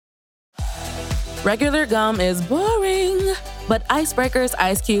Regular gum is boring, but Icebreaker's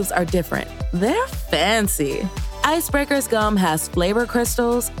ice cubes are different. They're fancy. Icebreaker's gum has flavor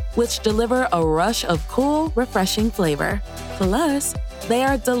crystals, which deliver a rush of cool, refreshing flavor. Plus, they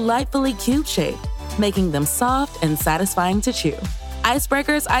are delightfully cube-shaped, making them soft and satisfying to chew.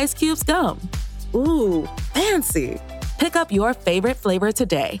 Icebreaker's Ice Cubes Gum. Ooh, fancy. Pick up your favorite flavor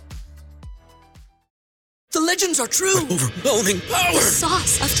today. The legends are true. Overwhelming power! The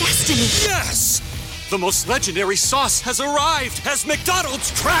sauce of destiny. Yes! The most legendary sauce has arrived as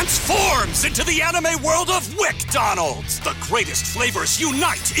McDonald's transforms into the anime world of WickDonald's. The greatest flavors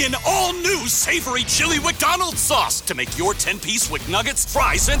unite in all new savory chili McDonald's sauce to make your 10-piece Wick Nuggets,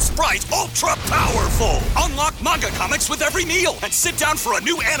 fries, and Sprite ultra-powerful. Unlock manga comics with every meal and sit down for a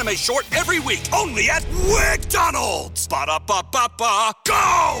new anime short every week only at WickDonald's. Ba-da-ba-ba-ba,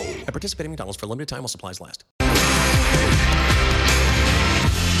 go! At participating McDonald's for a limited time while supplies last.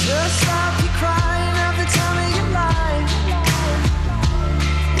 Just stop you crying at the time of your life.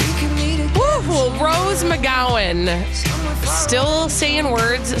 We can meet again. Woo! Rose McGowan. Still saying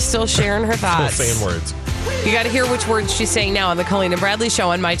words, still sharing her thoughts. Still saying words. You got to hear which words she's saying now on the Colleen and Bradley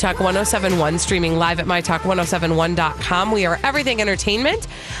Show on My Talk 1071, streaming live at MyTalk1071.com. We are everything entertainment.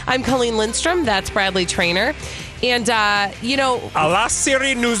 I'm Colleen Lindstrom. That's Bradley Trainer. And,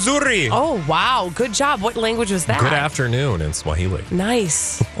 Alasiri Nuzuri. Oh, wow. Good job. What language was that? Good afternoon in Swahili.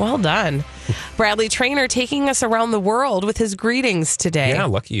 Nice. Well done. Bradley Trainer taking us around the world with his greetings today. Yeah,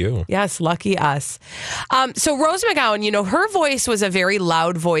 lucky you. Yes, lucky us. So Rose McGowan, her voice was a very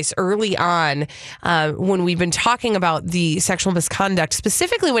loud voice early on when we've been talking about the sexual misconduct,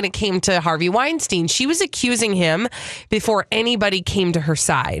 specifically when it came to Harvey Weinstein. She was accusing him before anybody came to her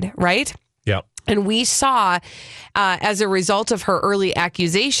side, right? Yeah. And we saw, as a result of her early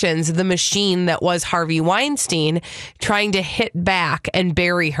accusations, the machine that was Harvey Weinstein trying to hit back and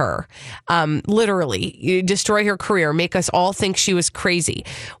bury her, literally destroy her career, make us all think she was crazy.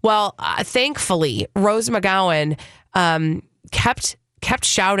 Well, thankfully, Rose McGowan kept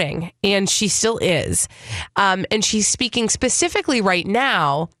shouting, and she still is. And she's speaking specifically right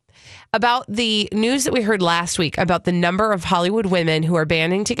now about the news that we heard last week about the number of Hollywood women who are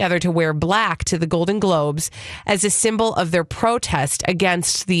banding together to wear black to the Golden Globes as a symbol of their protest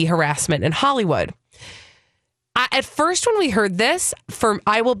against the harassment in Hollywood. At first, when we heard this,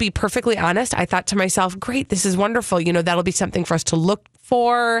 I will be perfectly honest, I thought to myself, great, this is wonderful. That'll be something for us to look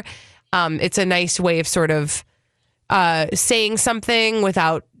for. It's a nice way of sort of saying something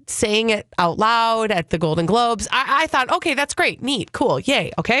without saying it out loud at the Golden Globes. I thought, okay, that's great, neat, cool,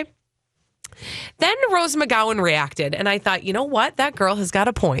 yay, okay. Then Rose McGowan reacted, and I thought, you know what? That girl has got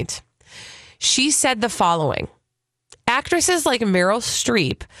a point. She said the following. Actresses like Meryl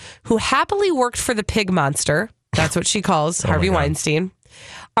Streep, who happily worked for the pig monster, that's what she calls Harvey Weinstein,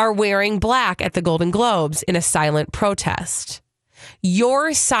 are wearing black at the Golden Globes in a silent protest.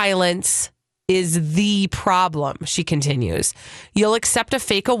 Your silence is the problem, she continues. You'll accept a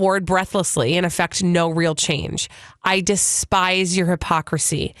fake award breathlessly and affect no real change. I despise your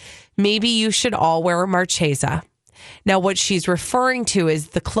hypocrisy. Maybe you should all wear a Marchesa. Now, what she's referring to is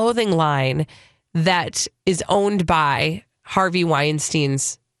the clothing line that is owned by Harvey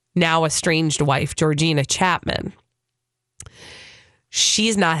Weinstein's now estranged wife, Georgina Chapman.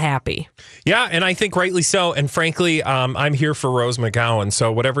 She's not happy. Yeah, and I think rightly so. And frankly, I'm here for Rose McGowan.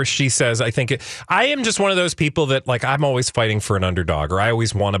 So whatever she says, I think I am just one of those people that, like, I'm always fighting for an underdog, or I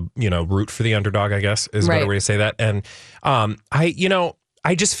always want to, root for the underdog, I guess, is a better way to say that. And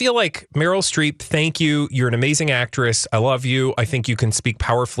I just feel like Meryl Streep, thank you. You're an amazing actress. I love you. I think you can speak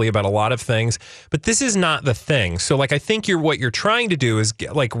powerfully about a lot of things, but this is not the thing. So, like, I think what you're trying to do is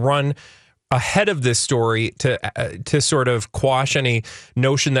run ahead of this story to sort of quash any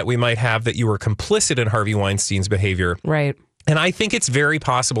notion that we might have that you were complicit in Harvey Weinstein's behavior. Right. And I think it's very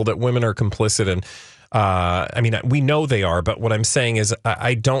possible that women are complicit in, we know they are, but what I'm saying is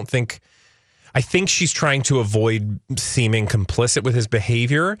I think she's trying to avoid seeming complicit with his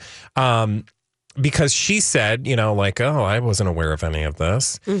behavior. Because she said, I wasn't aware of any of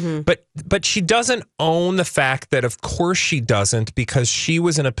this. Mm-hmm. But she doesn't own the fact that, of course, she doesn't, because she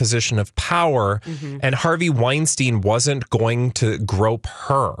was in a position of power, and Harvey Weinstein wasn't going to grope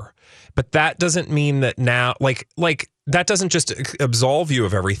her. But that doesn't mean that now, that doesn't just absolve you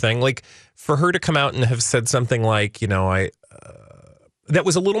of everything. Like, for her to come out and have said something like, that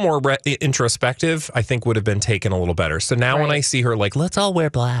was a little more introspective, I think would have been taken a little better. So now when I see her let's all wear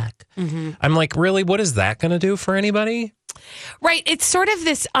black, I'm like, really? What is that going to do for anybody? Right. It's sort of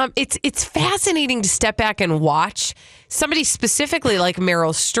this, it's fascinating to step back and watch somebody specifically like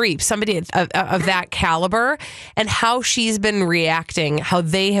Meryl Streep, somebody of that caliber, and how she's been reacting, how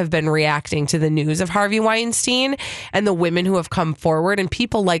they have been reacting to the news of Harvey Weinstein and the women who have come forward and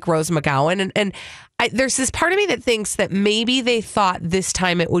people like Rose McGowan. And there's this part of me that thinks that maybe they thought this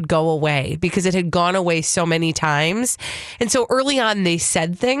time it would go away because it had gone away so many times. And so early on, they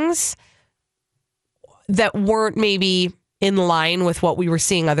said things that weren't maybe in line with what we were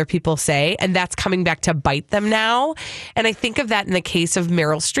seeing other people say. And that's coming back to bite them now. And I think of that in the case of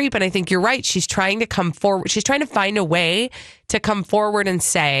Meryl Streep. And I think you're right. She's trying to come forward. She's trying to find a way to come forward and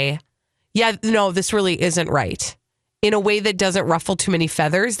say, yeah, no, this really isn't right. In a way that doesn't ruffle too many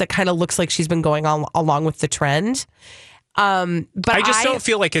feathers, that kind of looks like she's been going along with the trend. But I just don't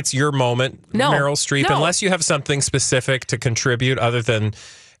feel like it's your moment, Meryl Streep, unless you have something specific to contribute other than...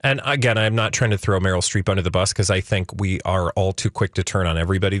 And again, I'm not trying to throw Meryl Streep under the bus because I think we are all too quick to turn on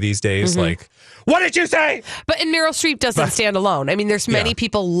everybody these days. Like, what did you say? But Meryl Streep doesn't stand alone. I mean, there's many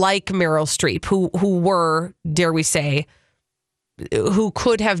people like Meryl Streep who were, dare we say, who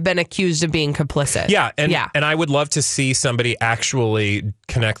could have been accused of being complicit. And I would love to see somebody actually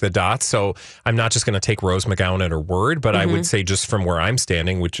connect the dots. So I'm not just going to take Rose McGowan at her word, but I would say just from where I'm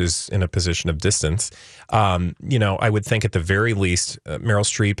standing, which is in a position of distance, I would think at the very least, Meryl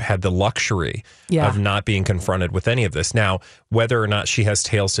Streep had the luxury of not being confronted with any of this. Now, whether or not she has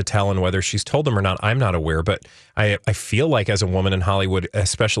tales to tell and whether she's told them or not, I'm not aware. But I feel like as a woman in Hollywood,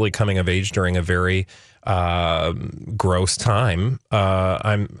 especially coming of age during a very gross time,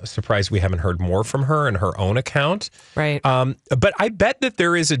 I'm surprised we haven't heard more from her in her own account. Right. But I bet that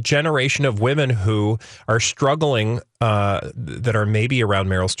there is a generation of women who are struggling, that are maybe around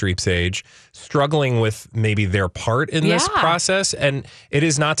Meryl Streep's age, struggling with maybe their part in this process. And it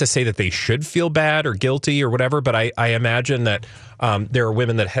is not to say that they should feel bad or guilty or whatever, but I imagine that there are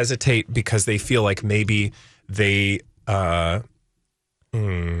women that hesitate because they feel like maybe they...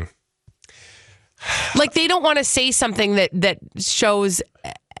 Like they don't want to say something that shows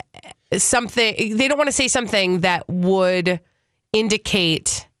something. They don't want to say something that would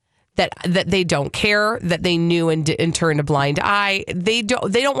indicate that they don't care, that they knew and turned a blind eye. They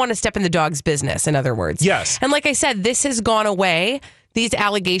don't want to step in the dog's business, in other words. Yes. And like I said, this has gone away. These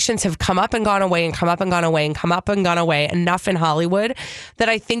allegations have come up and gone away and come up and gone away and come up and gone away enough in Hollywood that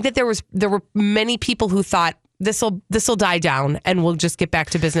I think that there were many people who thought, This will die down and we'll just get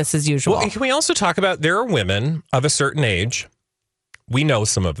back to business as usual. Well, can we also talk about there are women of a certain age, we know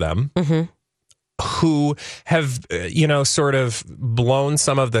some of them, who have, sort of blown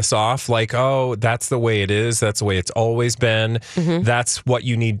some of this off like, oh, that's the way it is. That's the way it's always been. That's what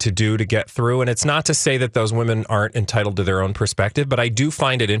you need to do to get through. And it's not to say that those women aren't entitled to their own perspective, but I do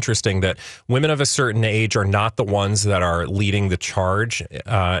find it interesting that women of a certain age are not the ones that are leading the charge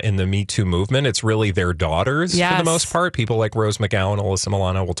in the Me Too movement. It's really their daughters for the most part. People like Rose McGowan, Alyssa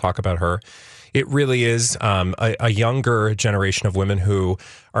Milano, we'll talk about her. It really is a younger generation of women who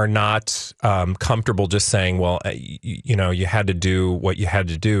are not comfortable just saying, well, you had to do what you had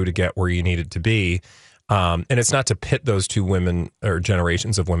to do to get where you needed to be. And it's not to pit those two women or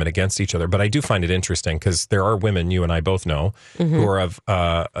generations of women against each other. But I do find it interesting because there are women, you and I both know, who are of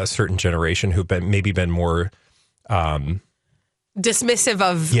a certain generation who've been more... dismissive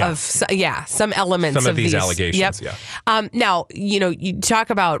of some elements of these allegations. Yep. Now, you talk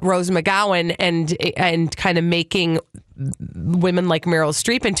about Rose McGowan and kind of making women like Meryl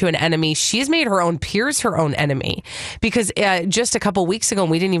Streep into an enemy. She's made her own peers her own enemy because just a couple weeks ago, and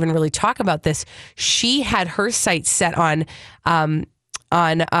we didn't even really talk about this, she had her sights set on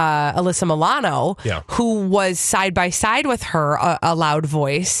Alyssa Milano, who was side by side with her, a loud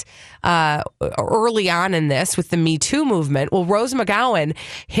voice, early on in this with the Me Too movement. Well, Rose McGowan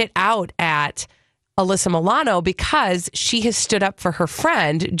hit out at Alyssa Milano because she has stood up for her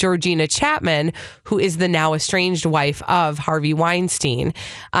friend, Georgina Chapman, who is the now estranged wife of Harvey Weinstein.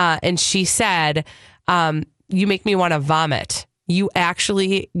 And she said, you make me want to vomit. You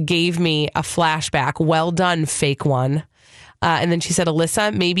actually gave me a flashback. Well done, fake one. And then she said,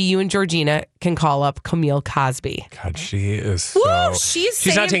 Alyssa, maybe you and Georgina can call up Camille Cosby. God, she is so... Woo,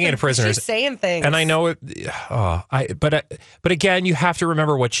 she's not taking any prisoners. She's saying things. And I know it... But again, you have to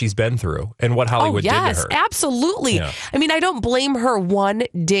remember what she's been through and what Hollywood did to her. Yes, absolutely. Yeah. I mean, I don't blame her one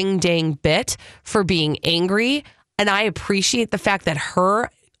ding-dang bit for being angry. And I appreciate the fact that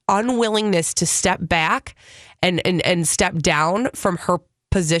her unwillingness to step back and step down from her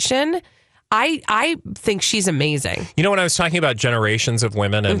position I think she's amazing. You know, when I was talking about generations of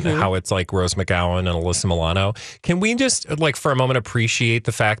women and how it's like Rose McGowan and Alyssa Milano, can we just, like, for a moment appreciate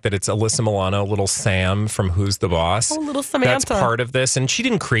the fact that it's Alyssa Milano, little Sam from Who's the Boss? Oh, little Samantha. That's part of this. And she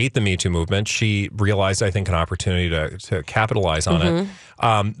didn't create the Me Too movement. She realized, I think, an opportunity to capitalize on it.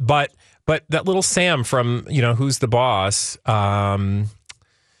 But that little Sam from, Who's the Boss,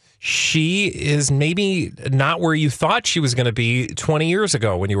 she is maybe not where you thought she was going to be 20 years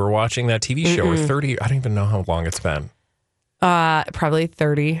ago when you were watching that TV show, or 30. I don't even know how long it's been. Probably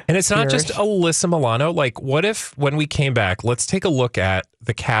 30. And it's not years. just Alyssa Milano. Like, what if when we came back, let's take a look at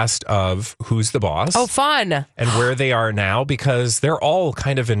the cast of Who's the Boss? Oh, fun. And where they are now, because they're all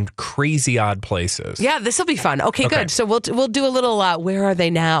kind of in crazy odd places. Yeah, this will be fun. Okay, good. So we'll do a little Where Are They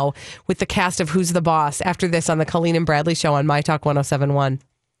Now with the cast of Who's the Boss after this on the Colleen and Bradley Show on My Talk 107.1.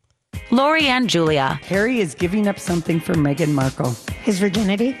 Lori and Julia. Harry is giving up something for Meghan Markle. His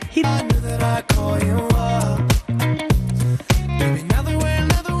virginity?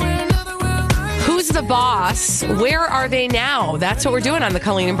 Who's the Boss? Where are they now? That's what we're doing on the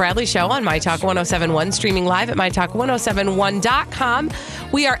Colleen and Bradley Show on My Talk 107.1, streaming live at MyTalk1071.com.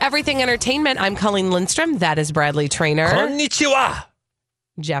 We are Everything Entertainment. I'm Colleen Lindstrom. That is Bradley Trainer. Konnichiwa.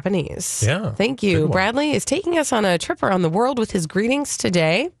 Japanese. Yeah. Thank you. Bradley is taking us on a trip around the world with his greetings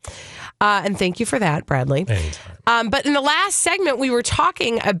today. And thank you for that, Bradley. But in the last segment, we were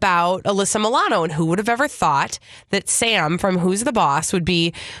talking about Alyssa Milano, and who would have ever thought that Sam from Who's the Boss would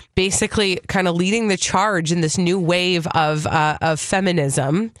be basically kind of leading the charge in this new wave of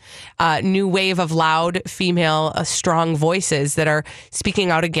feminism, new wave of loud female strong voices that are speaking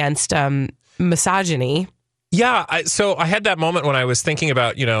out against misogyny. Yeah, so I had that moment when I was thinking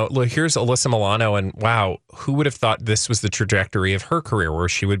about, look, here's Alyssa Milano, and wow, who would have thought this was the trajectory of her career, where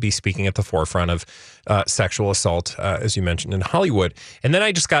she would be speaking at the forefront of sexual assault, as you mentioned, in Hollywood. And then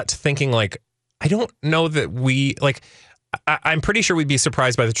I just got to thinking, like, I don't know that I'm pretty sure we'd be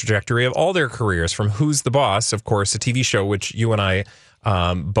surprised by the trajectory of all their careers, from Who's the Boss, of course, a TV show which you and I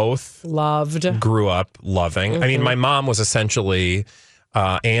both grew up loving. I mean, my mom was essentially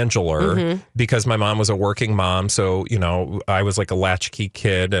Angela, because my mom was a working mom. So, I was like a latchkey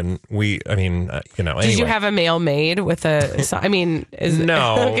kid, and anyway. Did you have a male maid with no,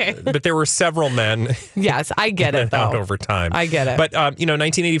 okay. But there were several men. Yes, I get it, though. Out over time. I get it. But,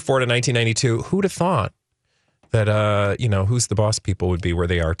 1984 to 1992, who'd have thought that, Who's the Boss people would be where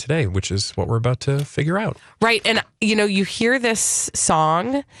they are today, which is what we're about to figure out. Right. And, you hear this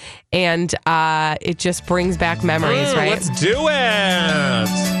song and it just brings back memories, right? Let's do it.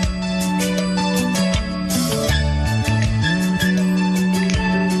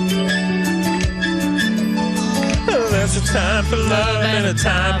 There's a time for love and a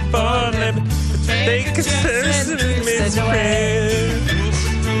time for living. Take a sense of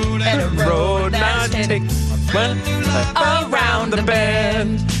and a road not take around the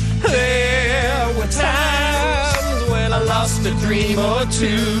bend. There were times when I lost a dream or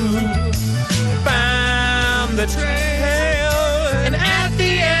two, found the trail, and at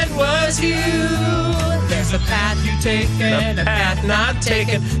the end was you. There's a path you take and a path not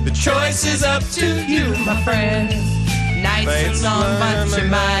taken. The choice is up to you, my friend. Nights are long, but you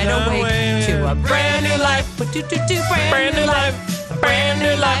might awake to a brand new life. Brand new life. Brand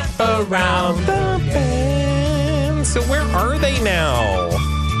new life around the bend. So where are they now?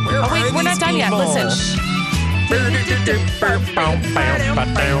 Wait, we're not done yet. Listen.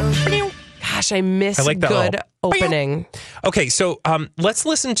 Gosh, I miss good opening. Okay, so let's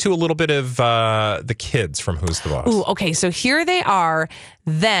listen to a little bit of the kids from Who's the Boss. Ooh, okay, so here they are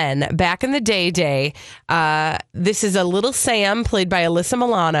then, back in the day. This is a little Sam, played by Alyssa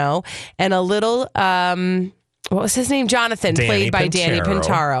Milano, and a little... what was his name? Jonathan, played by Danny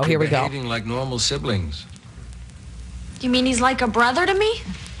Pintaro. Here we go. Behaving like normal siblings. You mean he's like a brother to me?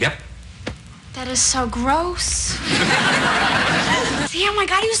 Yep. That is so gross. Damn, I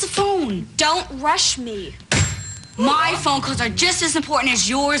gotta use the phone. Don't rush me. My phone calls are just as important as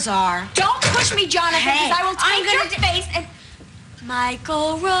yours are. Don't push me, Jonathan, because I will take your face and...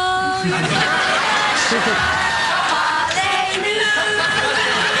 Michael Rose.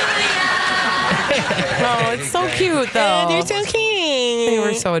 Oh, it's so cute, though. And you're so cute. They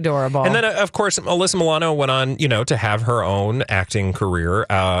were so adorable. And then, of course, Alyssa Milano went on, to have her own acting career,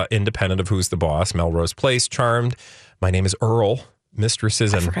 independent of Who's the Boss, Melrose Place, Charmed, My Name is Earl,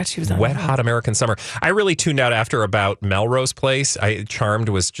 Mistresses, and Wet Hot American Summer. I really tuned out after about Melrose Place. Charmed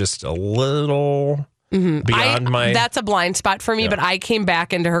was just a little That's a blind spot for me, but I came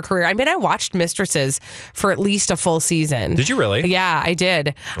back into her career. I mean, I watched Mistresses for at least a full season. Did you really? Yeah, I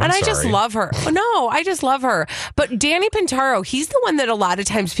did. I just love her. No, I just love her. But Danny Pintaro, he's the one that a lot of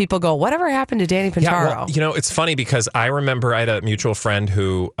times people go, whatever happened to Danny Pintaro? Yeah, well, it's funny because I remember I had a mutual friend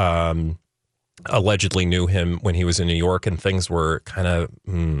who allegedly knew him when he was in New York, and things were kind of...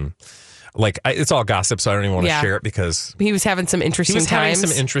 it's all gossip, so I don't even want to share it because he was having some interesting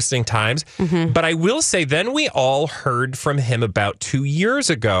times. But I will say, then we all heard from him about 2 years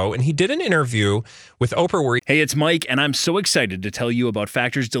ago, and he did an interview with Oprah where Hey, it's Mike, and I'm so excited to tell you about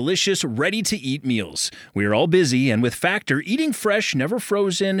Factor's delicious, ready-to-eat meals. We are all busy, and with Factor, eating fresh, never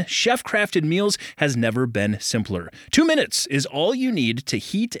frozen, chef-crafted meals has never been simpler. 2 minutes is all you need to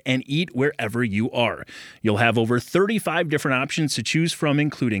heat and eat wherever you are. You'll have over 35 different options to choose from,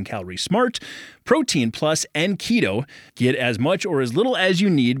 including Calorie Smart, Protein Plus, and Keto. Get as much or as little as you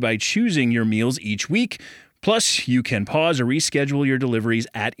need by choosing your meals each week. Plus, you can pause or reschedule your deliveries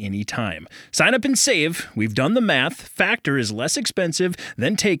at any time. Sign up and save. We've done the math. Factor is less expensive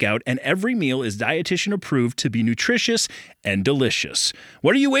than takeout, and every meal is dietitian approved to be nutritious and delicious.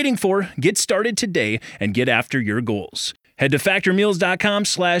 What are you waiting for? Get started today and get after your goals. Head to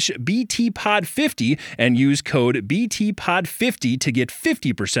factormeals.com/BTPod50 and use code BTPod50 to get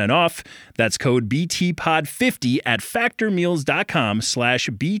 50% off. That's code BTPod50 at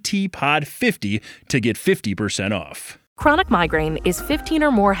factormeals.com/BTPod50 to get 50% off. Chronic migraine is 15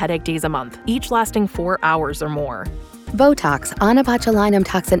 or more headache days a month, each lasting 4 hours or more. Botox, onabotulinum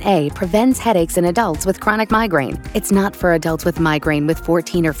toxin A, prevents headaches in adults with chronic migraine. It's not for adults with migraine with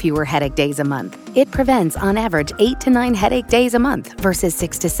 14 or fewer headache days a month. It prevents, on average, 8 to 9 headache days a month versus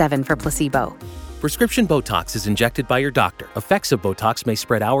 6 to 7 for placebo. Prescription Botox is injected by your doctor. Effects of Botox may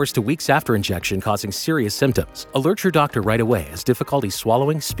spread hours to weeks after injection, causing serious symptoms. Alert your doctor right away, as difficulty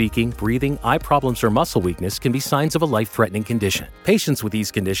swallowing, speaking, breathing, eye problems, or muscle weakness can be signs of a life-threatening condition. Patients with these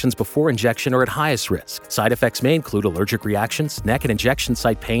conditions before injection are at highest risk. Side effects may include allergic reactions, neck and injection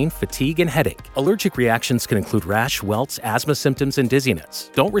site pain, fatigue, and headache. Allergic reactions can include rash, welts, asthma symptoms, and dizziness.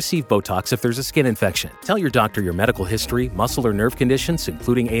 Don't receive Botox if there's a skin infection. Tell your doctor your medical history, muscle or nerve conditions,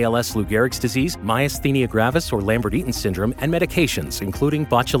 including ALS, Lou Gehrig's disease, myasthenia gravis, or Lambert-Eaton syndrome, and medications, including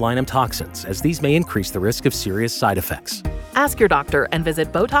botulinum toxins, as these may increase the risk of serious side effects. Ask your doctor and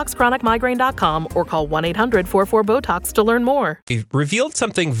visit BotoxChronicMigraine.com or call 1-800-44-BOTOX to learn more. he revealed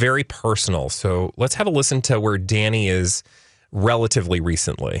something very personal. So let's have a listen to where Danny is relatively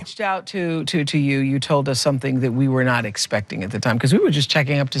recently. Reached out to you. You told us something that we were not expecting at the time because we were just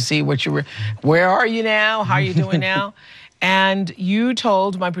checking up to see what you were. Where are you now? How are you doing now? And you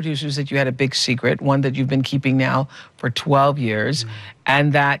told my producers that you had a big secret, one that you've been keeping now for 12 years,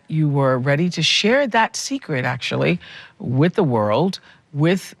 and that you were ready to share that secret, actually, with the world,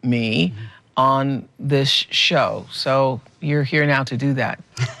 with me, on this show. So you're here now to do that.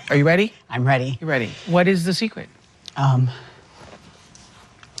 Are you ready? I'm ready. You're ready. What is the secret?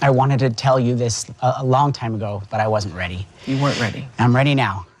 I wanted to tell you this a long time ago, but I wasn't ready. You weren't ready. I'm ready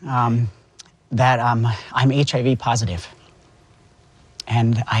now. That I'm HIV positive.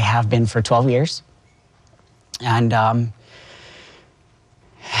 And I have been for 12 years. And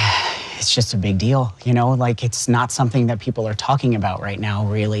it's just a big deal, you know? Like, it's not something that people are talking about right now,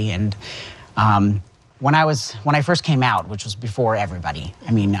 really. And when I first came out, which was before everybody,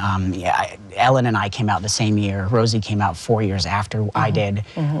 I mean, Ellen and I came out the same year. Rosie came out 4 years after I did.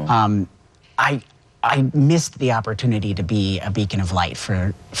 I missed the opportunity to be a beacon of light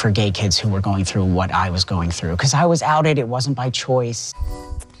for gay kids who were going through what I was going through. Because I was outed, it wasn't by choice.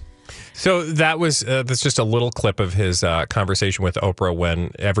 So that was that's just a little clip of his conversation with Oprah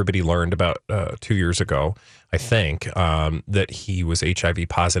when everybody learned about 2 years ago, I think, that he was HIV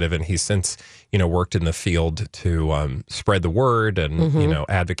positive, and he's since, worked in the field to spread the word and,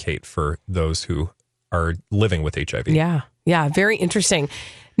 advocate for those who are living with HIV. Yeah, very interesting.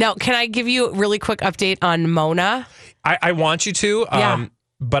 Now, can I give you a really quick update on Mona? I want you to,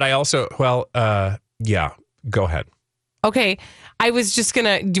 but I also, go ahead. Okay. I was just were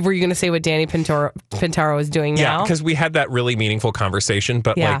you going to say what Danny Pintaro is doing now? Yeah, because we had that really meaningful conversation,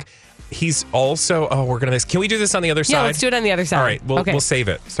 but he's also, we're going to, can we do this on the other side? Yeah, let's do it on the other side. All right, we'll save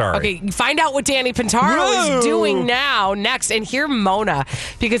it. Sorry. Okay, find out what Danny Pintaro is doing next, and hear Mona,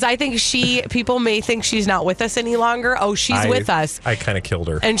 because I think people may think she's not with us any longer. Oh, she's with us. I kind of killed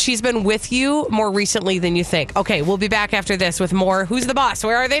her. And she's been with you more recently than you think. Okay, we'll be back after this with more Who's the Boss?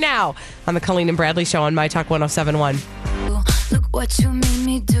 Where are they now? On the Colleen and Bradley Show on My Talk 1071. Look what you made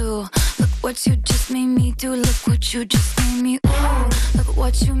me do. Look what you just made me do. Look what you just made me. Ooh. Look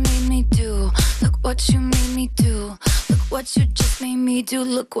what you made me do. Look what you made me do. Look what you just made me do.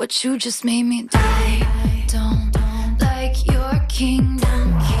 Look what you just made me do. I don't like your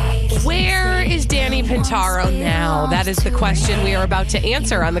kingdom keys. Where is Danny Pintaro now? That is the question we are about to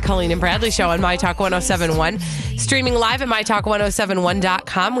answer on the Colleen and Bradley Show on My Talk 1071. Streaming live at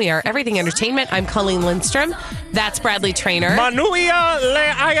MyTalk1071.com. We are Everything Entertainment. I'm Colleen Lindstrom. That's Bradley Trainer. Manuia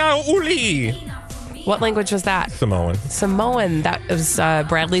leaya uli. What language was that? Samoan. Samoan. That was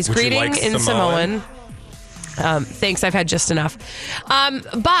Bradley's Would you greeting like in Samoan. Thanks, I've had just enough.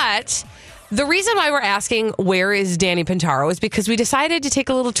 But the reason why we're asking where is Danny Pintaro is because we decided to take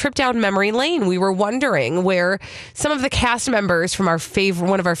a little trip down memory lane. We were wondering where some of the cast members from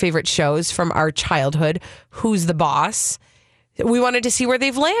one of our favorite shows from our childhood, Who's the Boss? We wanted to see where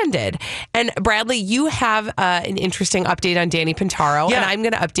they've landed. And Bradley, you have an interesting update on Danny Pintaro, and I'm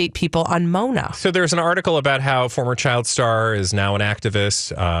going to update people on Mona. So there's an article about how former child star is now an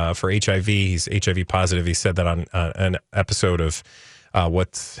activist for HIV. He's HIV positive. He said that on an episode of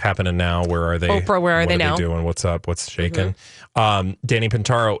What's Happening Now? Where are they? Oprah, where are they now? What are they doing? What's up? What's shaking? Danny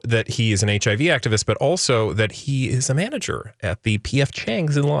Pintaro, that he is an HIV activist, but also that he is a manager at the P.F.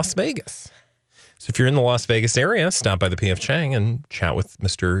 Chang's in Las Vegas. So if you're in the Las Vegas area, stop by the P.F. Chang and chat with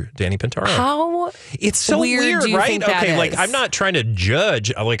Mr. Danny Pintaro. How it's so weird, do you right? think that Okay, is? like I'm not trying to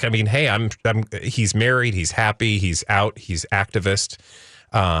judge. Like, I mean, hey, he's married, he's happy, he's out, he's activist.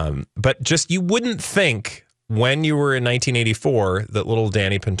 But just you wouldn't think when you were in 1984 that little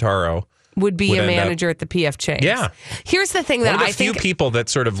Danny Pintaro would be a end up- manager at the P.F. Chang's. Yeah. Here's the thing that One of I the few think people that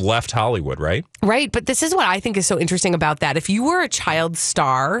sort of left Hollywood, right? Right, but this is what I think is so interesting about that. If you were a child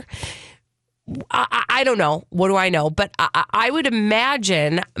star, I don't know. What do I know? But I would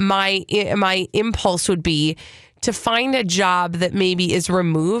imagine my impulse would be to find a job that maybe is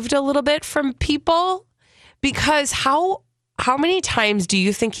removed a little bit from people, because how many times do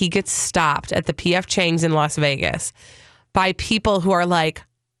you think he gets stopped at the P.F. Chang's in Las Vegas by people who are like,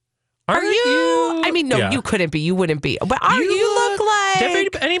 are you? I mean, no, Yeah. you couldn't be. You wouldn't be. But you look like.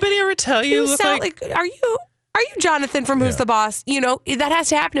 Did anybody ever tell you look sound like? Are you Jonathan from Who's the Boss? You know, that has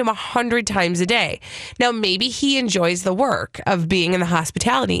to happen to him 100 times a day. Now, maybe he enjoys the work of being in the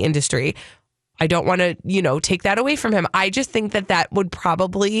hospitality industry. I don't want to, take that away from him. I just think that would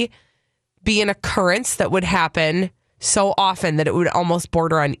probably be an occurrence that would happen so often that it would almost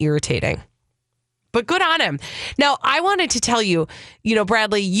border on irritating. But good on him. Now, I wanted to tell you,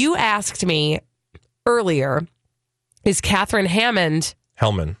 Bradley, you asked me earlier, is Catherine Hellman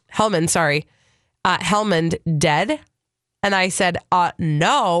dead? And I said,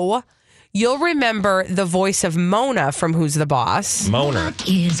 no. You'll remember the voice of Mona from Who's the Boss. Mona. What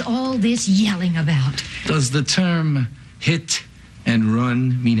is all this yelling about? Does the term hit and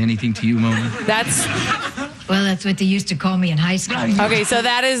run mean anything to you, Mona? Well, that's what they used to call me in high school. Okay, so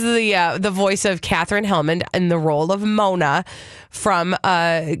that is the voice of Catherine Hellman in the role of Mona from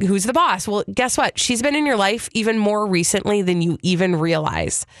Who's the Boss? Well, guess what? She's been in your life even more recently than you even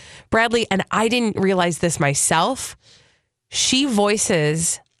realize. Bradley, and I didn't realize this myself, she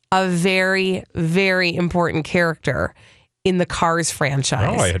voices a very, very important character in the Cars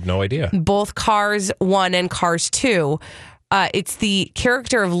franchise. Oh, I had no idea. Both Cars 1 and Cars 2. It's the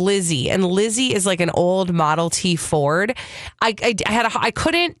character of Lizzie, and Lizzie is like an old Model T Ford. I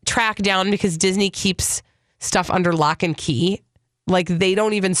couldn't track down because Disney keeps stuff under lock and key. Like, they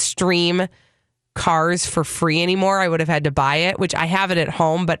don't even stream Cars for free anymore. I would have had to buy it, which I have it at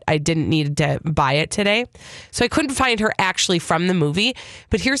home, but I didn't need to buy it today. So I couldn't find her actually from the movie.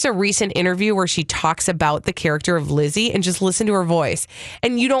 But here's a recent interview where she talks about the character of Lizzie, and just listen to her voice.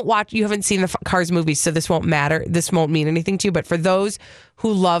 And you haven't seen the Cars movies, so this won't matter. This won't mean anything to you. But for those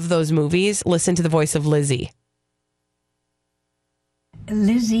who love those movies, listen to the voice of Lizzie.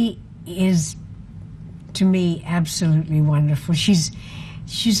 Lizzie is, to me, absolutely wonderful. She's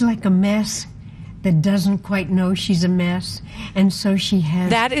like a mess that doesn't quite know she's a mess, and so she has.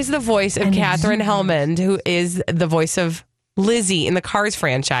 That is the voice of Catherine Hellman, who is the voice of Lizzie in the Cars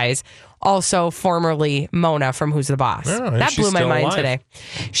franchise, also formerly Mona from Who's the Boss. Oh, that blew my mind alive. today.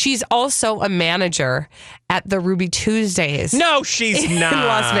 She's also a manager at the Ruby Tuesdays. No, she's not. In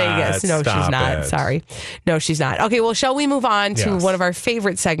Las Vegas. No, Stop she's not. it. Sorry. No, she's not. Okay, well, shall we move on to Yes. one of our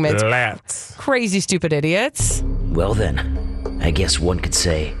favorite segments? Let's. Crazy Stupid Idiots. Well then, I guess one could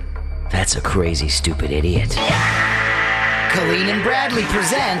say that's a crazy stupid idiot. Colleen and Bradley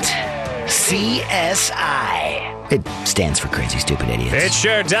present CSI. It stands for Crazy Stupid Idiots. It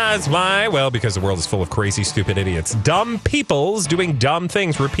sure does. Why? Well, because the world is full of crazy, stupid idiots. Dumb peoples doing dumb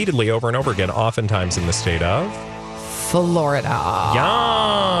things repeatedly over and over again, oftentimes in the state of Florida.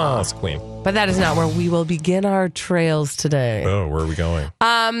 Yes, Queen. But that is not where we will begin our trails today. Oh, where are we going?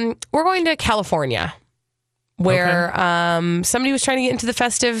 We're going to California. where somebody was trying to get into the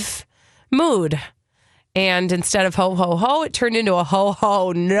festive mood. And instead of ho, ho, ho, it turned into a ho,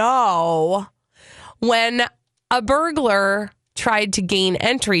 ho, no. When a burglar tried to gain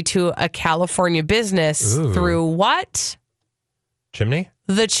entry to a California business through what? Chimney?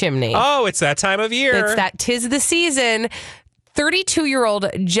 The chimney. Oh, it's that time of year. It's that 'tis the season. 32-year-old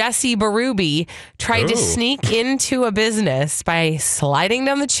Jesse Berube tried to sneak into a business by sliding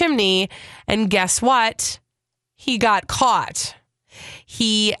down the chimney. And guess what? He got caught.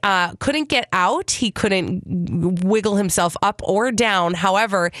 He couldn't get out. He couldn't wiggle himself up or down.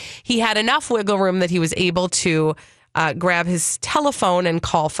 However, he had enough wiggle room that he was able to grab his telephone and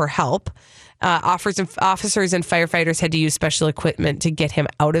call for help. Officers and firefighters had to use special equipment to get him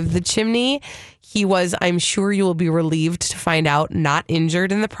out of the chimney. He was, I'm sure you will be relieved to find out, not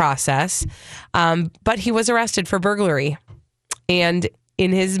injured in the process. But he was arrested for burglary. And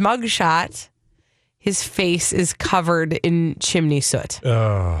in his mugshot, his face is covered in chimney soot.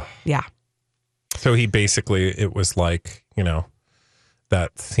 Yeah. So he basically, it was like,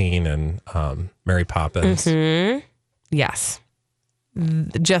 that scene in Mary Poppins. Mm-hmm. Yes.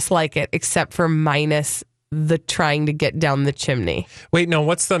 Just like it, except for minus the trying to get down the chimney. Wait, no,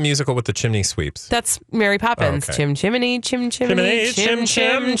 what's the musical with the chimney sweeps? That's Mary Poppins. Oh, okay. Chim chimney, chim chimney, chim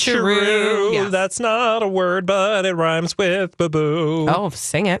chim chiroo. Yeah. That's not a word, but it rhymes with boo-boo. Oh,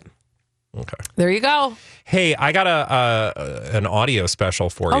 sing it. Okay. There you go. Hey, I got an audio special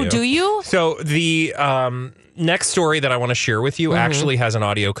for you. Oh, do you? So the next story that I want to share with you actually has an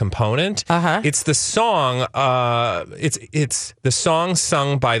audio component. It's the song. It's the song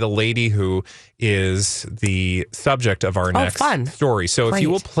sung by the lady who is the subject of our next story. So if you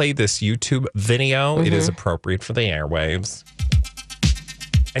will play this YouTube video, it is appropriate for the airwaves.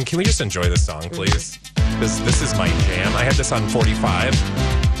 And can we just enjoy this song, please? This is my jam. I had this on 45.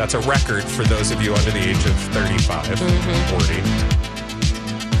 That's a record for those of you under the age of 35, 40.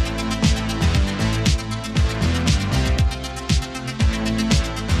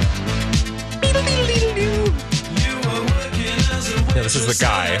 Yeah, this is the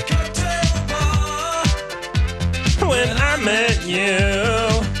guy. When I met you.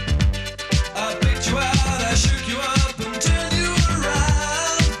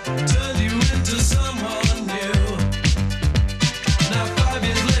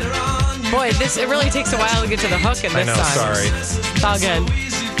 Boy, it really takes a while to get to the hook in this song. Sorry. It's all good.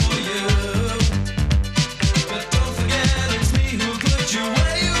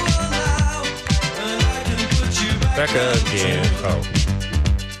 Becca again. Oh.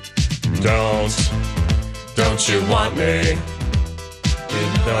 Don't you want me? You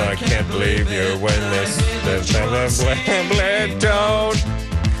know I can't believe you when this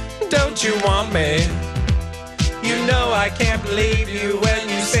don't you want me? You know I can't believe you when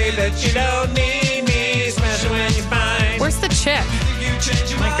you say that you don't need me. Especially when you find. Where's the chick?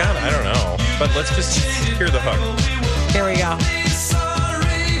 My God, I don't know. But let's just hear the hook. Here we go.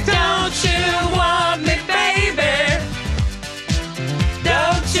 Don't you want me, baby?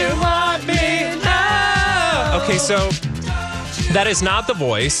 Don't you want me? No. Okay, so that is not the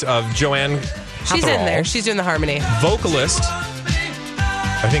voice of Joanne She's Catherall. in there. She's doing the harmony. Vocalist.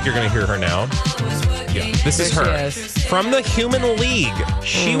 I think you're going to hear her now. Yeah, this is her. From the Human League.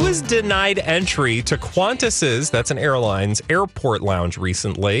 She was denied entry to Qantas's, that's an airline's, airport lounge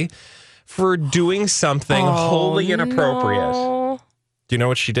recently for doing something wholly inappropriate. No. Do you know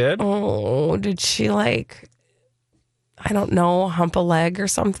what she did? Oh, did she I don't know, hump a leg or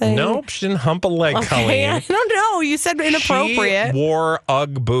something? Nope, she didn't hump a leg, Colleen. I don't know. You said inappropriate. She wore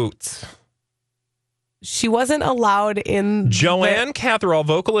Ugg boots. She wasn't allowed in. Joanne Catherall,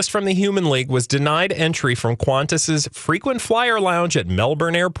 vocalist from the Human League, was denied entry from Qantas's frequent flyer lounge at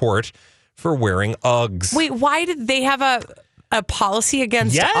Melbourne Airport for wearing Uggs. Wait, why did they have a policy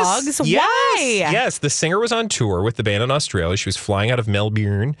against Uggs? Yes, Why? Yes, the singer was on tour with the band in Australia. She was flying out of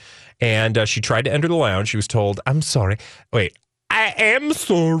Melbourne, and she tried to enter the lounge. She was told, I'm sorry. Wait, I am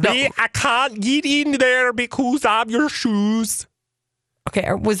sorry. No. I can't get in there because of your shoes.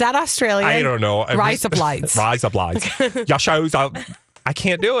 Okay, was that Australian? I don't know. Rise of Lights. Rise of Lights. Your shoes up. I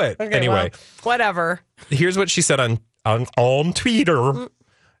can't do it. Okay, anyway. Well, whatever. Here's what she said on Twitter.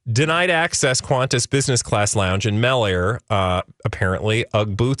 Denied access Qantas business class lounge in Melair. Apparently,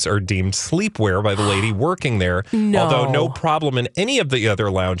 Ugg boots are deemed sleepwear by the lady working there. No. Although no problem in any of the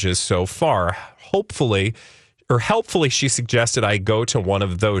other lounges so far. Helpfully, she suggested I go to one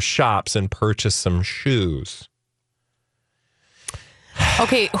of those shops and purchase some shoes.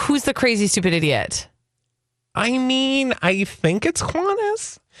 Okay, who's the crazy, stupid idiot? I mean, I think it's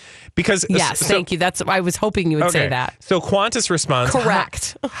Qantas. Because Yes, thank you. That's I was hoping you would say that. So Qantas responds,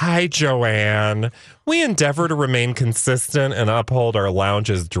 Correct. Hi, Joanne. We endeavor to remain consistent and uphold our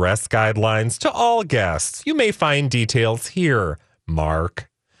lounge's dress guidelines to all guests. You may find details here, Mark.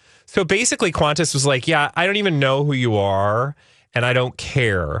 So basically, Qantas was like, yeah, I don't even know who you are, and I don't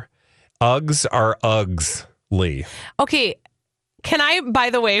care. Uggs are Uggs, Lee. Okay. Can I,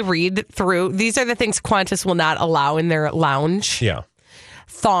 by the way, read through? These are the things Qantas will not allow in their lounge. Yeah.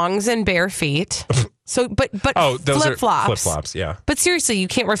 Thongs and bare feet. So, but those flip-flops. are flip-flops, yeah. But seriously, you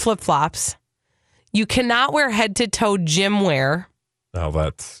can't wear flip-flops. You cannot wear head-to-toe gym wear. Oh,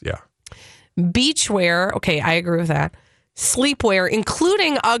 that's, yeah. Beach wear. Okay, I agree with that. Sleepwear,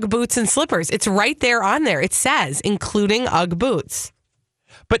 including Ugg boots and slippers. It's right there on there. It says, including Ugg boots.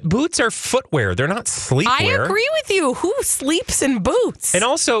 But boots are footwear. They're not sleepwear. I agree with you. Who sleeps in boots? And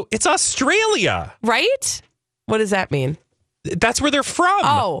also, it's Australia. Right? What does that mean? That's where they're from.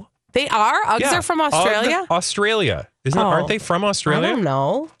 Oh, they are? Uggs are from Australia? Ugg, Australia. Aren't they from Australia? I don't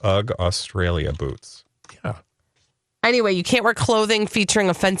know. Ugg Australia boots. Yeah. Anyway, you can't wear clothing featuring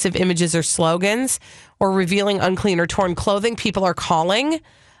offensive images or slogans or revealing unclean or torn clothing. People are calling.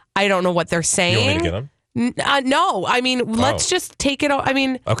 I don't know what they're saying. You want me to get them? No, I mean, let's just take it. I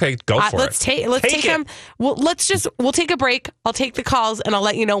mean, okay, go for let's it. Let's take them. Well, we'll take a break. I'll take the calls and I'll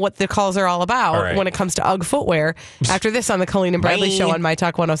let you know what the calls are all about when it comes to Ugg footwear. After this on the Colleen and Bradley Show on My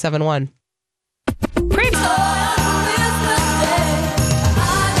Talk 107.1. Great.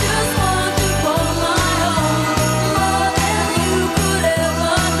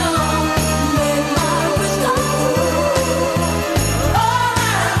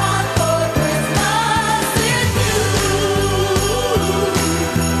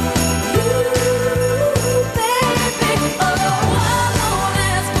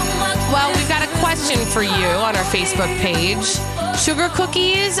 For you on our Facebook page. Sugar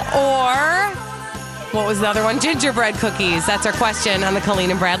cookies or what was the other one? Gingerbread cookies. That's our question on the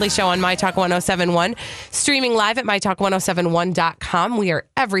Colleen and Bradley Show on My Talk 107.1. Streaming live at mytalk1071.com. We are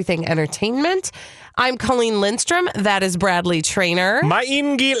everything entertainment. I'm Colleen Lindstrom. That is Bradley Trainer.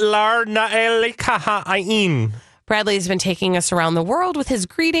 Bradley has been taking us around the world with his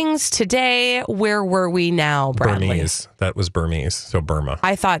greetings today. Where were we now, Bradley? Burmese. That was Burmese. So Burma.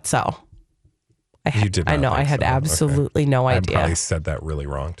 I thought so. You did not. I know. I had absolutely no idea. I probably said that really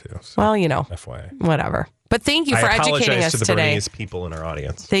wrong too. So well, you know, FYI. Whatever. But thank you for educating us to the today. Burmese people in our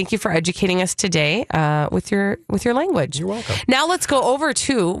audience. Thank you for educating us today with your language. You're welcome. Now let's go over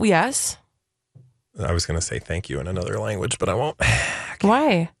to yes. I was going to say thank you in another language, but I won't.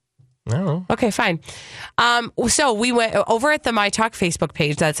 Why? No. Okay, fine. So we went over at the My Talk Facebook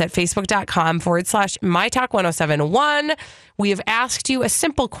page. That's at facebook.com/MyTalk1071. We have asked you a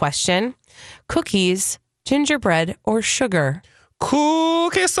simple question: cookies, gingerbread, or sugar?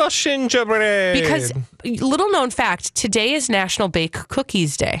 Cookies or gingerbread? Because little known fact, today is National Bake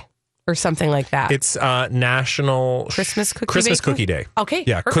Cookies Day. Or something like that. It's National Christmas Cookie Day. Okay,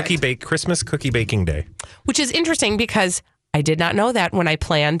 yeah, perfect. Christmas Cookie Baking Day. Which is interesting because I did not know that when I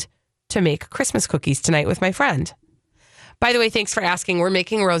planned to make Christmas cookies tonight with my friend. By the way, thanks for asking. We're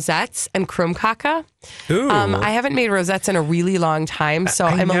making rosettes and krumkaka. Ooh. I haven't made rosettes in a really long time, so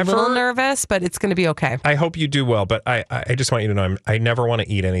I'm a little nervous, but it's going to be okay. I hope you do well, but I just want you to know I never want to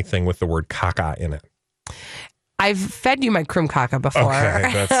eat anything with the word caca in it. I've fed you my krumkaka before.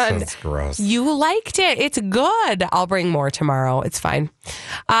 Okay, that's gross. You liked it. It's good. I'll bring more tomorrow. It's fine.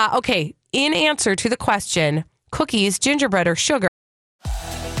 Okay, in answer to the question, cookies, gingerbread, or sugar?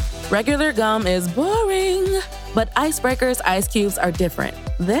 Regular gum is boring, but Icebreaker's ice cubes are different.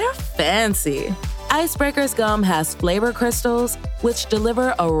 They're fancy. Icebreaker's gum has flavor crystals, which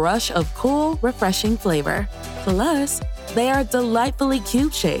deliver a rush of cool, refreshing flavor. Plus, they are delightfully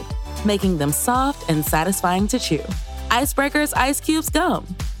cube-shaped, making them soft and satisfying to chew. Icebreaker's Ice Cubes Gum.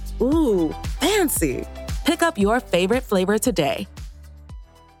 Ooh, fancy. Pick up your favorite flavor today.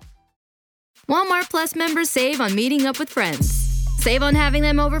 Walmart Plus members save on meeting up with friends. Save on having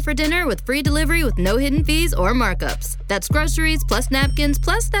them over for dinner with free delivery with no hidden fees or markups. That's groceries, plus napkins,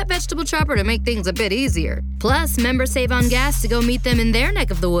 plus that vegetable chopper to make things a bit easier. Plus, members save on gas to go meet them in their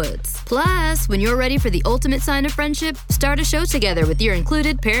neck of the woods. Plus, when you're ready for the ultimate sign of friendship, start a show together with your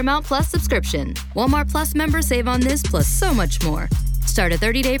included Paramount Plus subscription. Walmart Plus members save on this plus so much more. Start a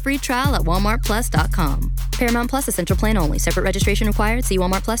 30-day free trial at walmartplus.com. Paramount Plus Essential Plan only. Separate registration required. See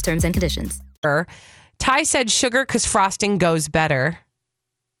Walmart Plus terms and conditions. Ty said sugar because frosting goes better.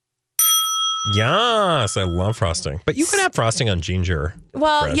 Yes, I love frosting. But you can have frosting on ginger.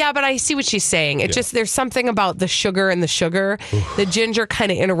 Well, bread. yeah, but I see what she's saying. It's just there's something about the sugar and the sugar. Oof. The ginger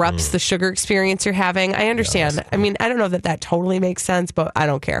kind of interrupts the sugar experience you're having. I understand. Yes. I mean, I don't know that totally makes sense, but I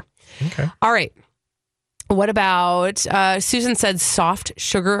don't care. Okay. All right. What about Susan said soft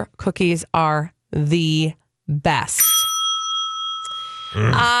sugar cookies are the best.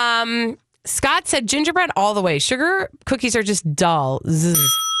 Scott said gingerbread all the way. Sugar cookies are just dull. Zzz.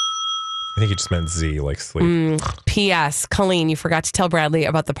 I think he just meant Z, like sleep. P.S. Colleen, you forgot to tell Bradley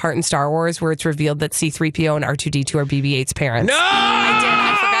about the part in Star Wars where it's revealed that C-3PO and R2-D2 are BB-8's parents. No! I did.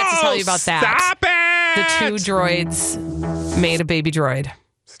 I forgot to tell you about that. Stop it! The 2 droids made a baby droid.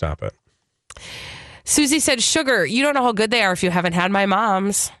 Stop it. Susie said, sugar, you don't know how good they are if you haven't had my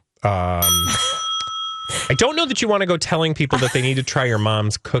mom's. I don't know that you want to go telling people that they need to try your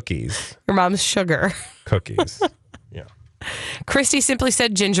mom's cookies. Your mom's sugar. Cookies. Yeah. Christy simply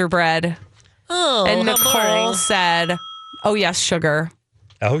said gingerbread. Oh, and Nicole said, oh, yes, sugar.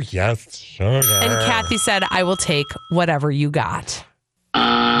 Oh, yes, sugar. And Kathy said, I will take whatever you got.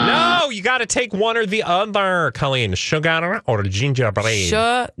 No, you got to take one or the other, Colleen. Sugar or gingerbread?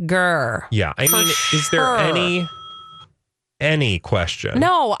 Sugar. Yeah. I mean, is there any question?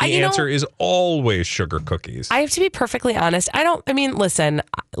 No. The answer is always sugar cookies. I have to be perfectly honest. Listen,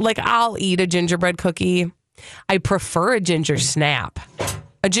 like I'll eat a gingerbread cookie. I prefer a ginger snap.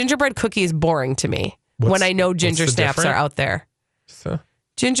 A gingerbread cookie is boring to me when I know ginger snaps are out there. So?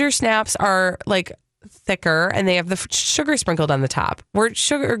 Ginger snaps are like thicker and they have the sugar sprinkled on the top. Where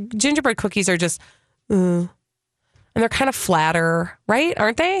gingerbread cookies are just, and they're kind of flatter, right?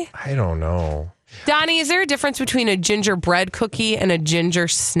 Aren't they? I don't know. Donnie, is there a difference between a gingerbread cookie and a ginger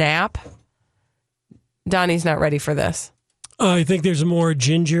snap? Donnie's not ready for this. I think there's more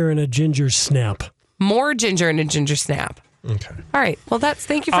ginger and a ginger snap. More ginger and a ginger snap. Okay. All right. Well,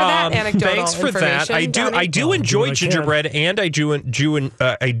 thank you for that anecdotal Thanks for that. I do enjoy gingerbread and I do enjoy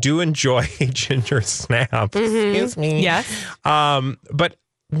ginger snap. Excuse me. Yes. But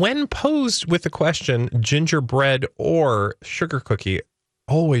when posed with the question gingerbread or sugar cookie,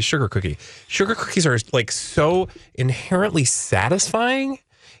 always sugar cookie. Sugar cookies are like so inherently satisfying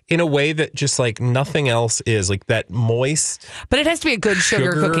in a way that just like nothing else is, like that moist. But it has to be a good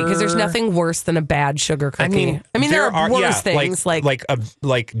sugar cookie because there's nothing worse than a bad sugar cookie. I mean there are worse things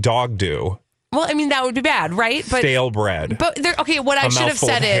like dog do. Well, I mean that would be bad, right? But stale bread. But what I should have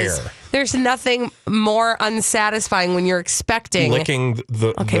said is there's nothing more unsatisfying when you're expecting licking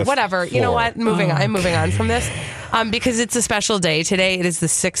the whatever. Floor. You know what? I'm moving on from this. Because it's a special day today. It is the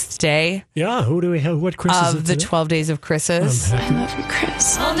 6th day. Yeah, who do we have? What Chris is it of the 12 days of Chris's. I love you,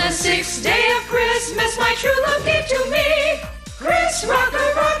 Chris. On the 6th day of Christmas, my true love gave to me Chris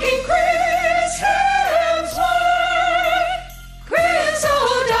Rocker rocking Chris Hemsworth, Chris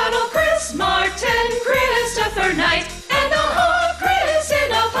O'Donnell, Chris Martin, Christopher Knight, and the hawk Chris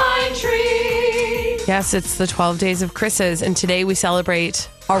in a pine tree. Yes, it's the 12 days of Chris's, and today we celebrate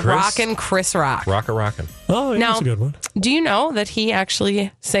a rockin' Chris Rock. Rockin'. Oh, yeah, now, that's a good one. Do you know that he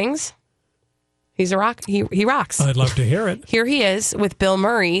actually sings? He's a rock. He rocks. I'd love to hear it. Here he is with Bill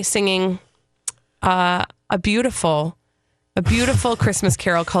Murray singing a beautiful Christmas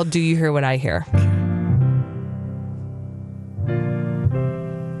carol called "Do You Hear What I Hear?"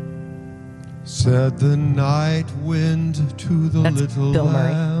 Said the night wind to the little Bill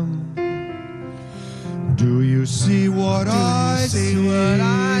Murray. lamb, do you see what I see?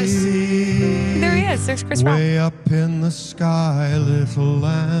 There he is. There's Chris Rock. Way up in the sky, little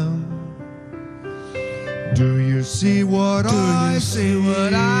lamb. Do you see what I see?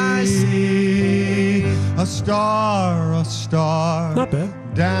 A star, Not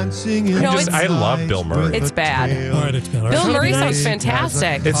bad. dancing in No, the I love night Bill Murray. with It's a bad. tail. All right, it's bad. All Bill right. Murray Nice. sounds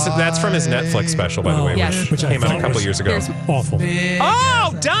fantastic. That's from his Netflix special, by the way, yes. which came out a couple years ago. Here's- Awful.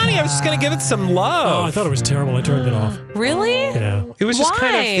 Oh, Donnie, I was just going to give it some love. Oh, I thought it was terrible. I turned it off. Really? Yeah. It was just Why?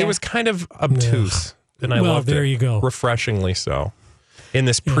 kind of obtuse, and I Well, loved it. there you go. Refreshingly so, in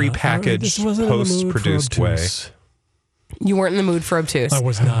this This prepackaged, wasn't in the mood for post-produced way. obtuse. You weren't in the mood for obtuse. I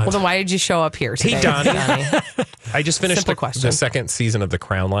was not. Well, then why did you show up here today? Hey, Donnie. I just finished Simple question. the second season of The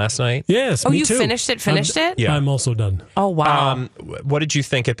Crown last night. Yes, Oh, me you too. finished it? Yeah. I'm also done. Oh, wow. What did you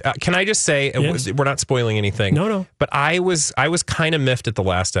think? Can I just say Yes. we're not spoiling anything? No. But I was kind of miffed at the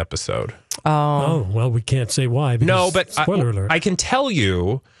last episode. Oh, well, we can't say why. Because No, but spoiler alert. I can tell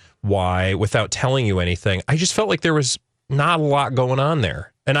you why without telling you anything. I just felt like there was not a lot going on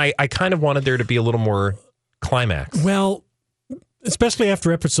there, and I kind of wanted there to be a little more climax. Well, especially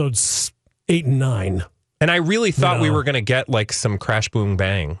after episodes 8 and 9. And I really thought we No. were going to get like some crash, boom,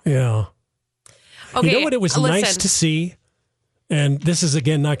 bang. Yeah. Okay, You know what? It was nice listen. to see, and this is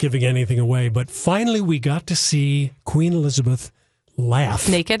again not giving anything away, but finally we got to see Queen Elizabeth laugh.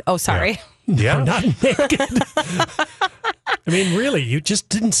 Naked? Oh, sorry. Yeah. No, not naked. I mean, really, you just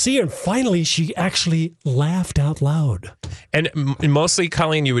didn't see her. And finally, she actually laughed out loud. And mostly,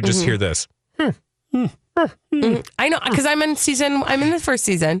 Colleen, you would just hear this. I know, because I'm in the first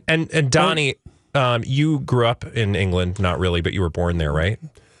season. And Donnie, you grew up in England, not really, but you were born there, right?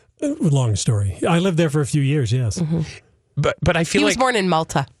 Long story. I lived there for a few years, yes. Mm-hmm. But I feel he was born in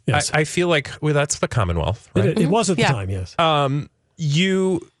Malta. Yes. I feel like, well, that's the Commonwealth, right? It was at the time, yes. I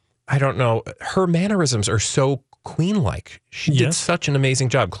don't know, her mannerisms are so queen-like. She did such an amazing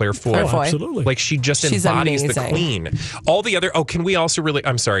job, Claire Foy. Absolutely. Like, she's embodies amazing. the queen. All the other, can we also really,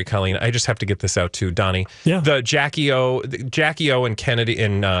 I'm sorry, Colleen, I just have to get this out too, Donnie. Yeah. The Jackie O and Kennedy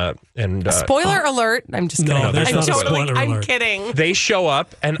and Spoiler alert. I'm just kidding. No, that's not a spoiler I'm alert. kidding. They show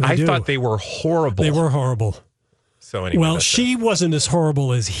up, and I thought they were horrible. They were horrible. So anyway. Well, she wasn't as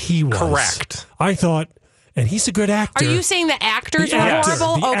horrible as he was. Correct. I thought, and he's a good actor. Are you saying the actors were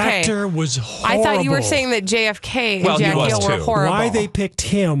horrible? The okay. actor was horrible. I thought you were saying that JFK and Jackie O were horrible. Why they picked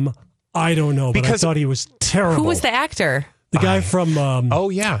him, I don't know, but I thought he was terrible. Who was the actor? The guy from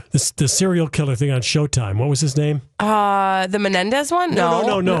the serial killer thing on Showtime. What was his name? The Menendez one?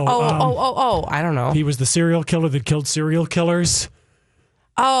 No. I don't know. He was the serial killer that killed serial killers.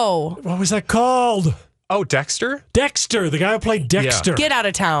 Oh. What was that called? Oh, Dexter? Dexter, the guy who played Dexter. Get out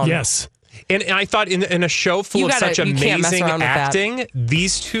of town. Yes. And I thought in a show full of such amazing acting,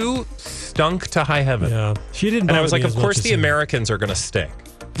 these two stunk to high heaven. Yeah. She didn't. And I was bother like, me of as course much the as Americans are going to stink.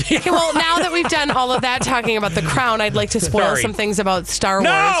 Okay, well, now that we've done all of that talking about The Crown, I'd like to spoil some things about Star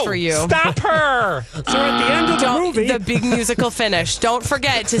Wars for you. Stop her! So at the end of the movie, the big musical finish. Don't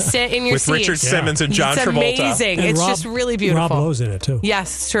forget to sit in your with seat. Richard Simmons and John Travolta. It's amazing. And It's Rob- just really beautiful. Rob Lowe's in it too.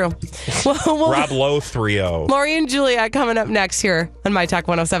 Yes, it's true. Rob Lowe 3-0. Lori and Julia coming up next here on My Talk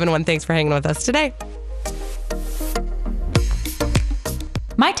 107.1. Thanks for hanging with us today.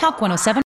 My Talk 107.